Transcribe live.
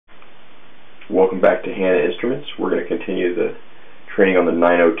Welcome back to Hanna Instruments. We're going to continue the training on the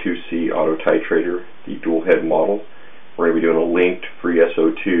HI902C auto titrator, the dual head model. We're going to be doing a linked free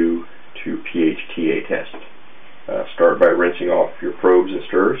SO2-TA-pH test. Start by rinsing off your probes and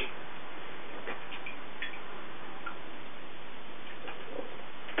stirrers.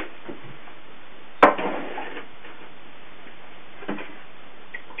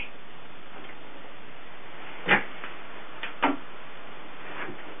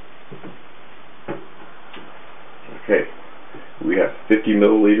 Okay, we have 50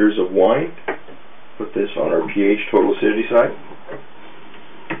 milliliters of wine. Put this on our pH total acidity side.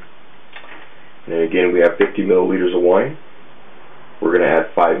 And then again, we have 50 milliliters of wine. We're going to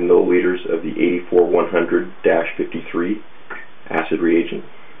add 5 milliliters of the 84100-53 acid reagent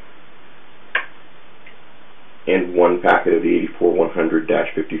and 1 packet of the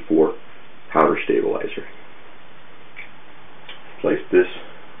 84100-54 powder stabilizer. Place this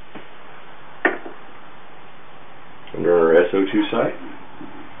under our SO2 side.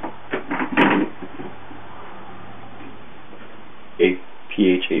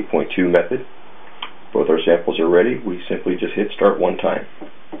 pH 8.2 method. Both our samples are ready. We simply just hit start one time.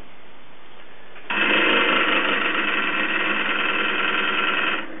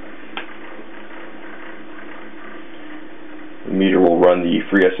 The meter will run the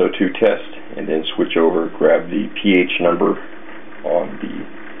free SO2 test and then switch over, grab the pH number on the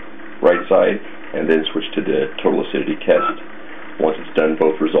right side, and then switch to the total acidity test. Once it's done,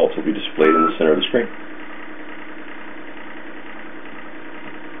 both results will be displayed in the center of the screen.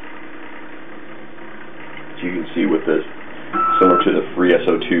 As you can see, with this, similar to the free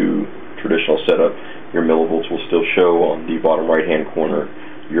SO2 traditional setup, your millivolts will still show on the bottom right hand corner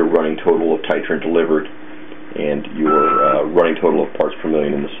your running total of titrant delivered and your running total of parts per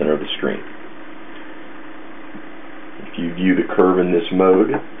million in the center of the screen. If you view the curve in this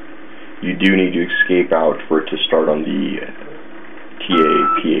mode, you do need to escape out for it to start on the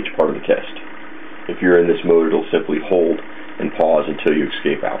TA-pH part of the test. If you're in this mode, it'll simply hold and pause until you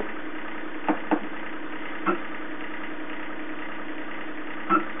escape out.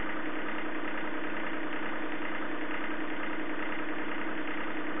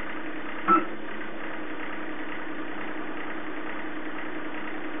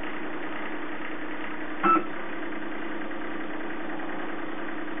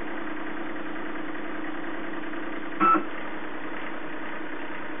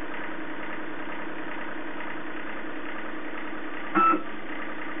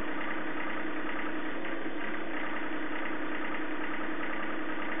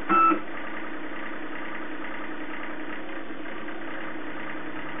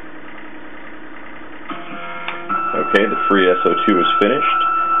 Okay, the free SO2 is finished.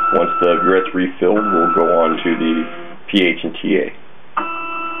 Once the burette's refilled, we'll go on to the pH and TA.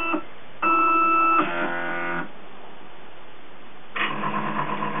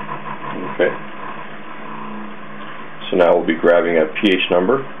 Okay. So now we'll be grabbing a pH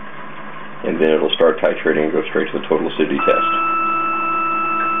number, and then it'll start titrating and go straight to the total acidity test.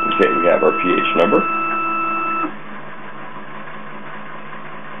 Okay, we have our pH number.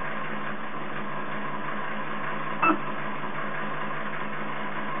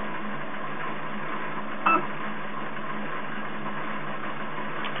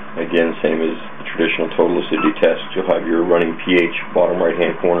 Again, same as the traditional total acidity test, you'll have your running pH bottom right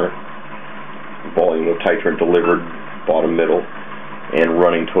hand corner, volume of titrant delivered bottom middle, and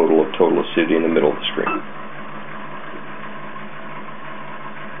running total of total acidity in the middle of the screen.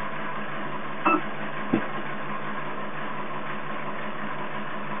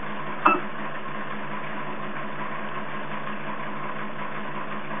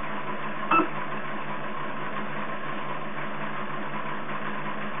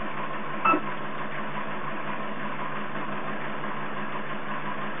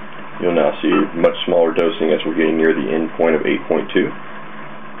 You'll now see much smaller dosing as we're getting near the end point of 8.2.